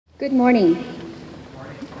Good morning.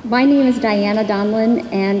 My name is Diana Donlin,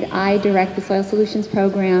 and I direct the Soil Solutions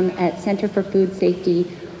Program at Center for Food Safety,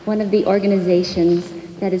 one of the organizations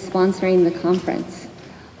that is sponsoring the conference.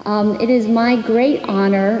 It is my great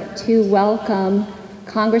honor to welcome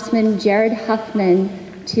Congressman Jared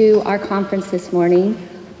Huffman to our conference this morning.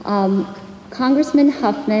 Congressman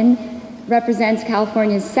Huffman represents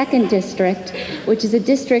California's 2nd District, which is a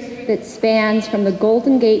district that spans from the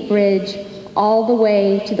Golden Gate Bridge all the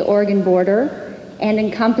way to the Oregon border and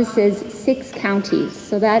encompasses 6 counties.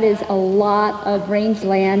 So that is a lot of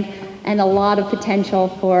rangeland and a lot of potential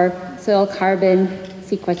for soil carbon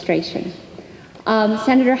sequestration.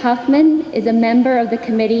 Senator Huffman is a member of the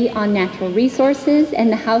Committee on Natural Resources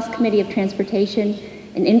and the House Committee of Transportation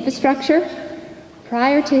and Infrastructure.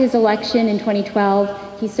 Prior to his election in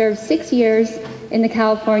 2012, he served 6 years in the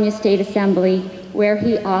California State Assembly, where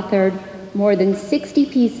he authored more than 60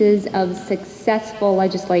 pieces of successful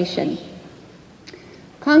legislation.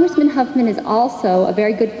 Congressman Huffman is also a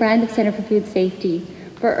very good friend of Center for Food Safety.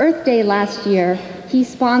 For Earth Day last year, he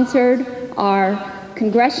sponsored our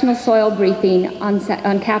congressional soil briefing on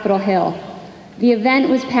Capitol Hill. The event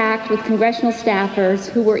was packed with congressional staffers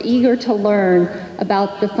who were eager to learn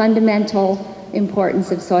about the fundamental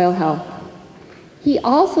importance of soil health. He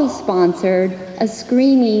also sponsored a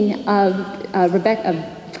screening of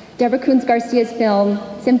Deborah Coons-Garcia's film,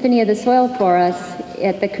 Symphony of the Soil, for us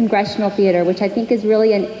at the Congressional Theater, which I think is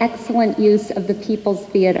really an excellent use of the People's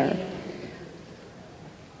Theater.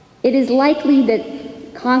 It is likely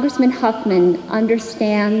that Congressman Huffman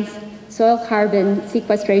understands soil carbon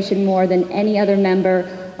sequestration more than any other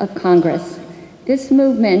member of Congress. This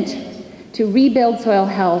movement to rebuild soil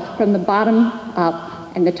health from the bottom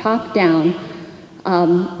up and the top down,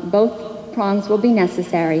 both prongs will be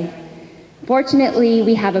necessary. Fortunately,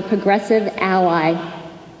 we have a progressive ally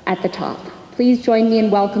at the top. Please join me in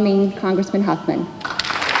welcoming Congressman Huffman.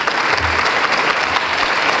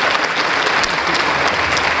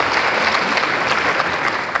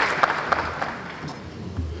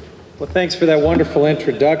 Well, thanks for that wonderful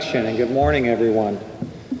introduction, and good morning, everyone.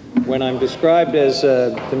 When I'm described as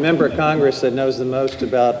the member of Congress that knows the most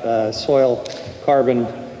about soil carbon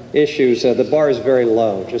issues, the bar is very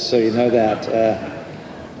low, just so you know that.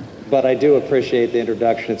 But I do appreciate the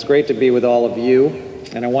introduction. It's great to be with all of you,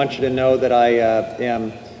 and I want you to know that I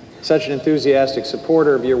am such an enthusiastic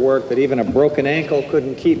supporter of your work that even a broken ankle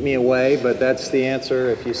couldn't keep me away, but that's the answer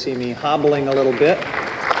if you see me hobbling a little bit.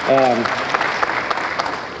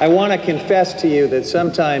 I want to confess to you that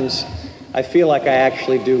sometimes I feel like I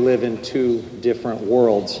actually do live in 2 different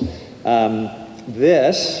worlds.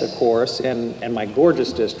 This, of course, and my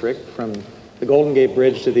gorgeous district from the Golden Gate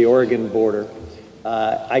Bridge to the Oregon border,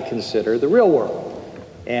 I consider the real world.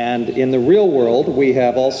 And in the real world, we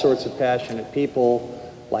have all sorts of passionate people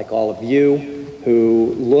like all of you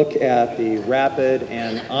who look at the rapid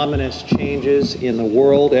and ominous changes in the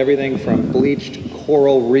world, everything from bleached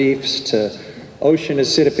coral reefs to ocean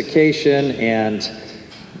acidification and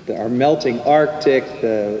our melting Arctic,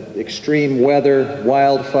 the extreme weather,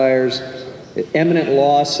 wildfires, the imminent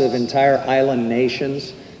loss of entire island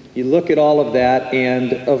nations. You look at all of that,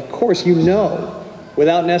 and of course you know,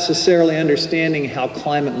 without necessarily understanding how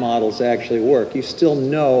climate models actually work, you still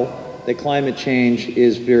know that climate change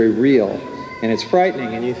is very real, and it's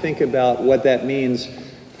frightening, and you think about what that means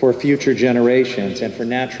for future generations and for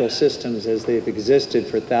natural systems as they've existed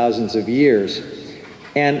for thousands of years.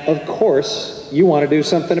 And of course, you want to do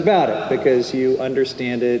something about it because you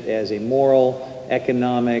understand it as a moral,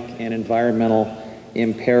 economic, and environmental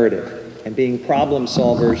imperative. And being problem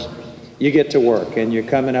solvers, you get to work, and you're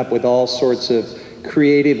coming up with all sorts of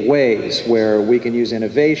creative ways where we can use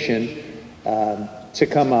innovation to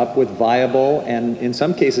come up with viable and in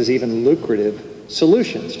some cases even lucrative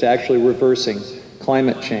solutions to actually reversing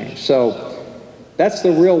climate change. So that's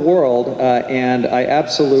the real world, and I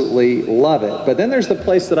absolutely love it. But then there's the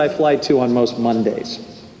place that I fly to on most Mondays.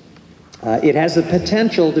 It has the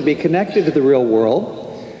potential to be connected to the real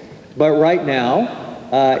world, but right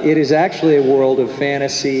now it is actually a world of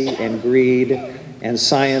fantasy and greed and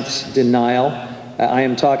science denial. I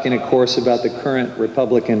am talking, of course, about the current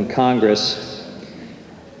Republican Congress.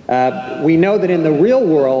 We know that in the real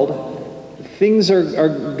world, things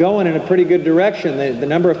are going in a pretty good direction. The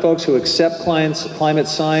number of folks who accept climate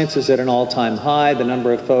science is at an all-time high. The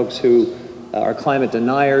number of folks who are climate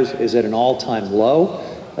deniers is at an all-time low.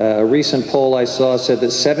 A recent poll I saw said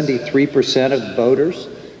that 73% of voters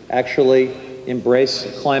actually embrace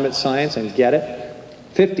climate science and get it.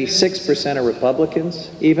 56% of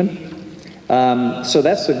Republicans, even. So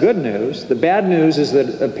that's the good news. The bad news is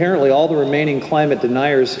that apparently all the remaining climate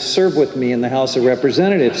deniers serve with me in the House of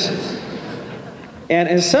Representatives.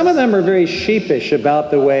 And some of them are very sheepish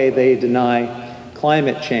about the way they deny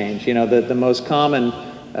climate change. You know, the most common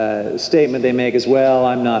statement they make is, well,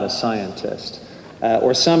 I'm not a scientist.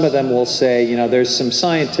 Or some of them will say, you know, there's some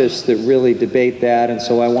scientists that really debate that, and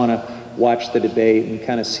so I want to watch the debate and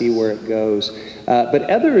kind of see where it goes. But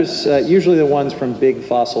others, usually the ones from big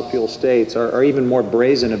fossil fuel states, are even more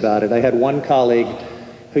brazen about it. I had one colleague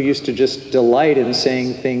who used to just delight in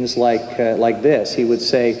saying things like this. He would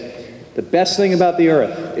say, the best thing about the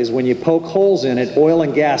Earth is when you poke holes in it, oil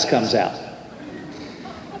and gas comes out.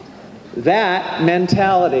 That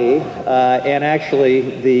mentality, and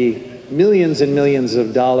actually the millions and millions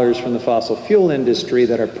of dollars from the fossil fuel industry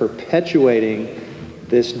that are perpetuating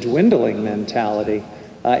this dwindling mentality,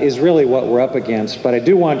 is really what we're up against. But I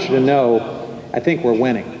do want you to know, I think we're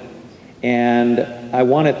winning. And I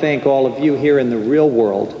want to thank all of you here in the real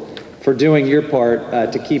world for doing your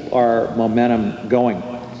part to keep our momentum going.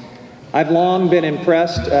 I've long been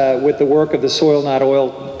impressed with the work of the Soil Not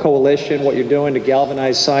Oil Coalition, what you're doing to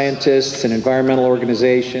galvanize scientists and environmental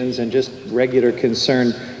organizations and just regular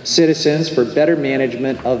concerned citizens for better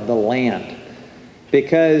management of the land.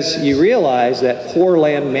 Because you realize that poor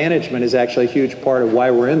land management is actually a huge part of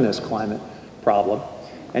why we're in this climate problem.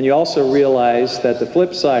 And you also realize that the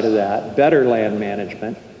flip side of that, better land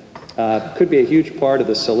management, could be a huge part of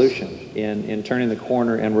the solution in turning the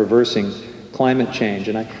corner and reversing climate change.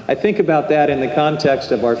 And I think about that in the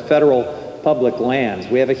context of our federal public lands.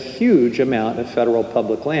 We have a huge amount of federal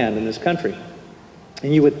public land in this country.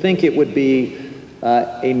 And you would think it would be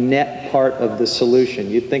a net part of the solution.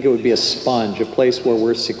 You'd think it would be a sponge, a place where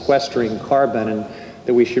we're sequestering carbon, and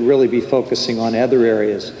that we should really be focusing on other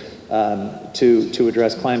areas to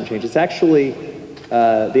address climate change. It's actually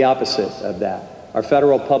the opposite of that. Our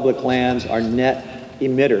federal public lands are net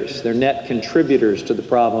emitters. They're net contributors to the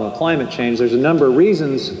problem of climate change. There's a number of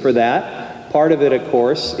reasons for that. Part of it, of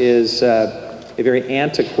course, is a very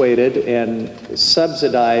antiquated and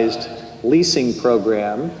subsidized leasing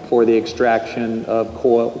program for the extraction of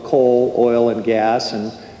coal, oil, and gas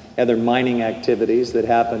and other mining activities that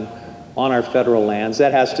happen on our federal lands.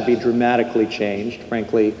 That has to be dramatically changed.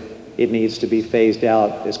 Frankly, it needs to be phased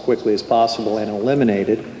out as quickly as possible and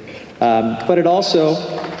eliminated. But it also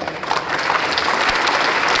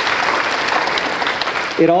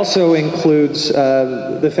includes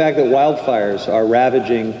the fact that wildfires are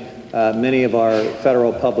ravaging many of our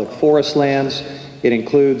federal public forest lands. It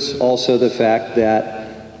includes also the fact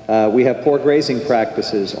that we have poor grazing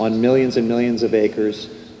practices on millions and millions of acres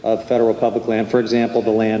of federal public land. For example,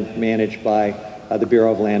 the land managed by the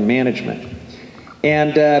Bureau of Land Management.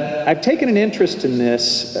 And I've taken an interest in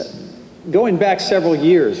this going back several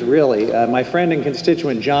years, really. My friend and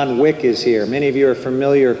constituent John Wick is here. Many of you are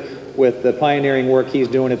familiar with the pioneering work he's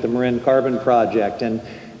doing at the Marin Carbon Project. And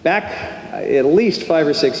back at least 5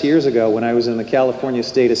 or 6 years ago, when I was in the California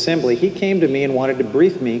State Assembly, he came to me and wanted to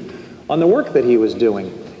brief me on the work that he was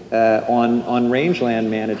doing on rangeland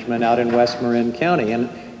management out in West Marin County.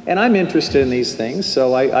 And I'm interested in these things,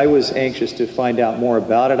 so I was anxious to find out more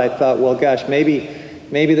about it. I thought, well, gosh, maybe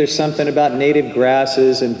there's something about native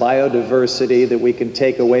grasses and biodiversity that we can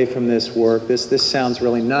take away from this work. This sounds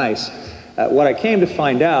really nice. What I came to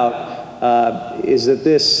find out is that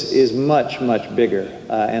this is much, much bigger,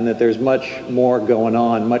 and that there's much more going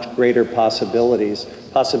on, much greater possibilities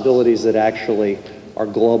that actually are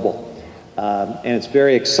global. And it's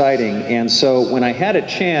very exciting. And so when I had a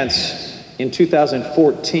chance in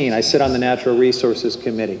 2014, I sit on the Natural Resources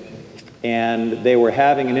Committee, and they were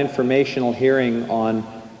having an informational hearing on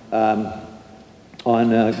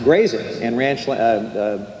grazing and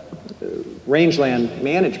rangeland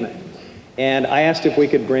management. And I asked if we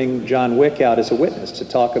could bring John Wick out as a witness to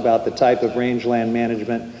talk about the type of rangeland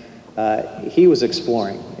management he was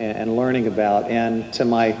exploring and learning about. And to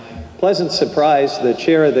my pleasant surprise, the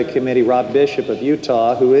chair of the committee, Rob Bishop of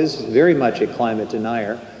Utah, who is very much a climate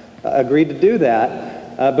denier, agreed to do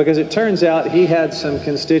that because it turns out he had some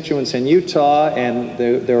constituents in Utah, and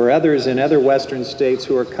there were others in other western states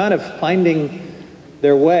who are kind of finding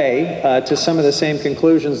their way to some of the same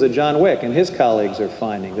conclusions that John Wick and his colleagues are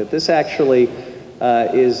finding, that this actually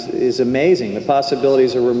is amazing. The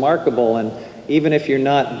possibilities are remarkable, and even if you're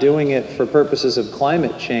not doing it for purposes of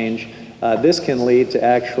climate change, this can lead to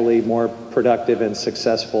actually more productive and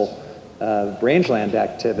successful rangeland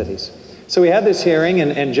activities. So we had this hearing,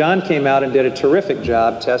 and John came out and did a terrific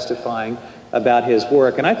job testifying about his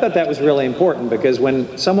work. And I thought that was really important, because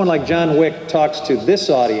when someone like John Wick talks to this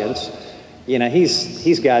audience, you know,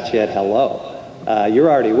 he's got you at hello. You're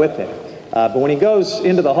already with him. But when he goes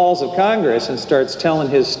into the halls of Congress and starts telling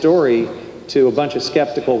his story to a bunch of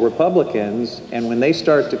skeptical Republicans, and when they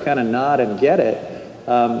start to kind of nod and get it,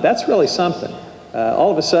 that's really something.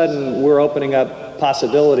 All of a sudden, we're opening up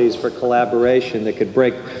possibilities for collaboration that could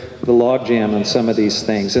break the logjam on some of these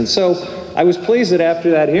things. And so I was pleased that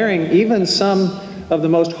after that hearing, even some of the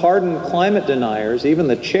most hardened climate deniers, even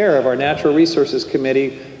the chair of our Natural Resources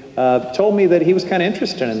Committee, told me that he was kind of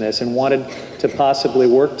interested in this and wanted to possibly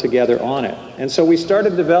work together on it. And so we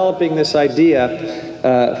started developing this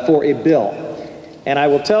idea for a bill. And I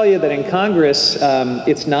will tell you that in Congress,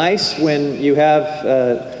 it's nice when you have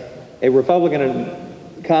a Republican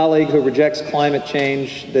colleague who rejects climate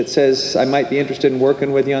change that says, I might be interested in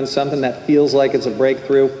working with you on something that feels like it's a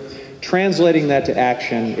breakthrough. Translating that to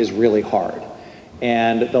action is really hard.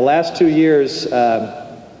 And the last 2 years,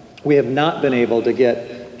 we have not been able to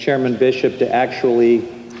get Chairman Bishop to actually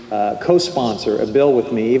co-sponsor a bill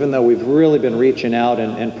with me, even though we've really been reaching out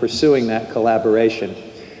and pursuing that collaboration.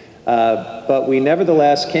 But we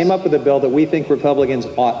nevertheless came up with a bill that we think Republicans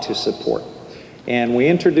ought to support. And we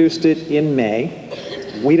introduced it in May.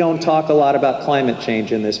 We don't talk a lot about climate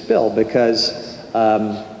change in this bill because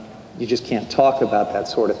you just can't talk about that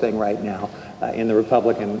sort of thing right now in the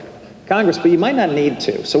Republican Congress, but you might not need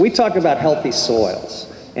to. So we talk about healthy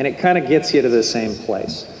soils, and it kind of gets you to the same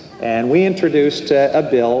place. And we introduced a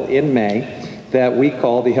bill in May that we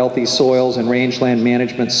call the Healthy Soils and Rangeland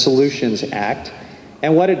Management Solutions Act.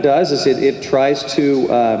 And what it does is it tries to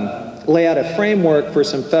lay out a framework for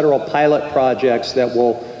some federal pilot projects that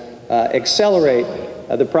will accelerate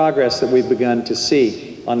the progress that we've begun to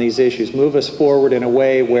see on these issues, move us forward in a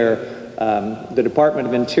way where the Department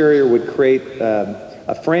of Interior would create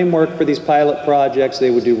a framework for these pilot projects.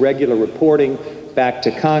 They would do regular reporting back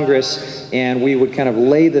to Congress, and we would kind of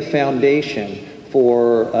lay the foundation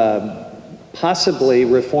for possibly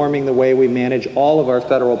reforming the way we manage all of our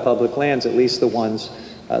federal public lands, at least the ones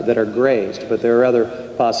that are grazed. But there are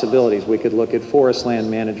other possibilities. We could look at forest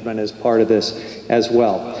land management as part of this as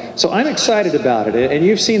well. So I'm excited about it, and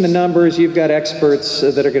you've seen the numbers. You've got experts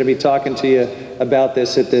that are going to be talking to you about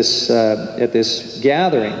this at this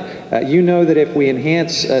gathering. You know that if we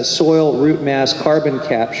enhance soil root mass carbon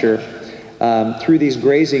capture through these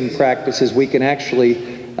grazing practices, we can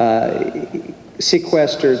actually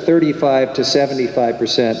sequester 35 to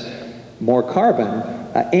 75% more carbon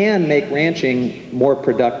and make ranching more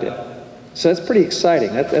productive. So that's pretty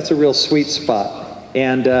exciting. That's a real sweet spot.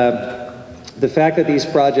 And the fact that these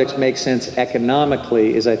projects make sense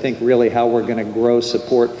economically is, I think, really how we're going to grow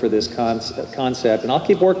support for this concept. And I'll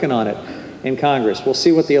keep working on it in Congress. We'll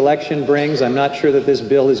see what the election brings. I'm not sure that this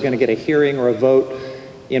bill is going to get a hearing or a vote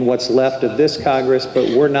in what's left of this Congress, but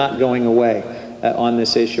we're not going away on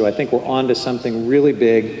this issue. I think we're on to something really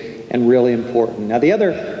big and really important. Now, the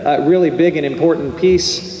other really big and important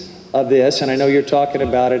piece of this, and I know you're talking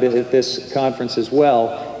about it at this conference as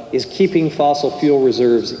well, is keeping fossil fuel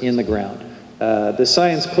reserves in the ground. The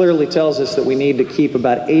science clearly tells us that we need to keep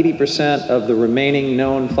about 80% of the remaining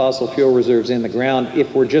known fossil fuel reserves in the ground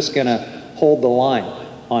if we're just going to hold the line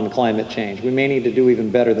on climate change. We may need to do even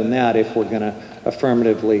better than that if we're going to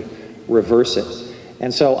affirmatively reverse it.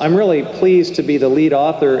 And so I'm really pleased to be the lead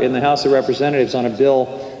author in the House of Representatives on a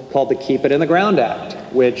bill called the Keep It in the Ground Act,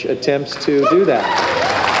 which attempts to do that.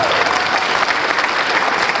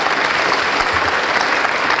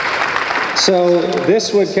 So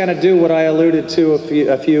this would kind of do what I alluded to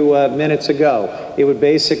a few minutes ago. It would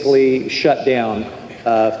basically shut down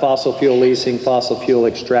fossil fuel leasing, fossil fuel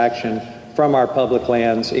extraction from our public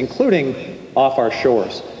lands, including off our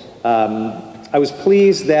shores. I was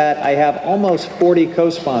pleased that I have almost 40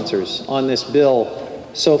 co-sponsors on this bill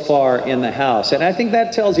so far in the House. And I think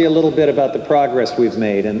that tells you a little bit about the progress we've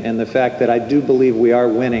made and the fact that I do believe we are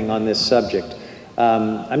winning on this subject.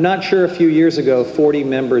 I'm not sure a few years ago 40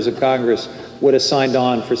 members of Congress would have signed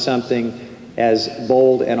on for something as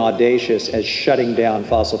bold and audacious as shutting down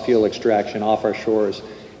fossil fuel extraction off our shores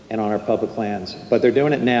and on our public lands. But they're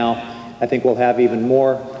doing it now. I think we'll have even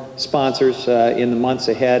more sponsors in the months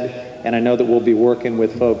ahead. And I know that we'll be working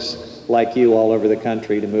with folks like you all over the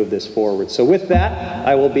country to move this forward. So with that,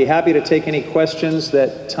 I will be happy to take any questions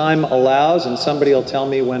that time allows, and somebody will tell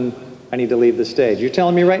me when I need to leave the stage. You're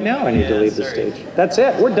telling me right now I need to leave the stage. That's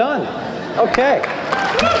it. We're done. Okay.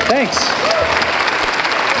 Thanks.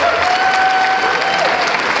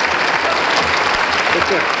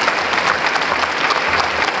 That's it.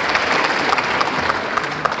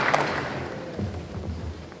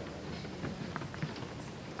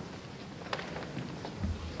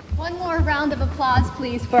 One more round of applause,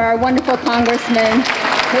 please, for our wonderful congressman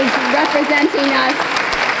who's representing us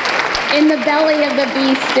in the belly of the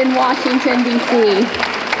beast in Washington, D.C.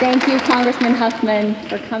 Thank you, Congressman Huffman,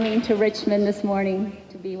 for coming to Richmond this morning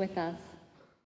to be with us.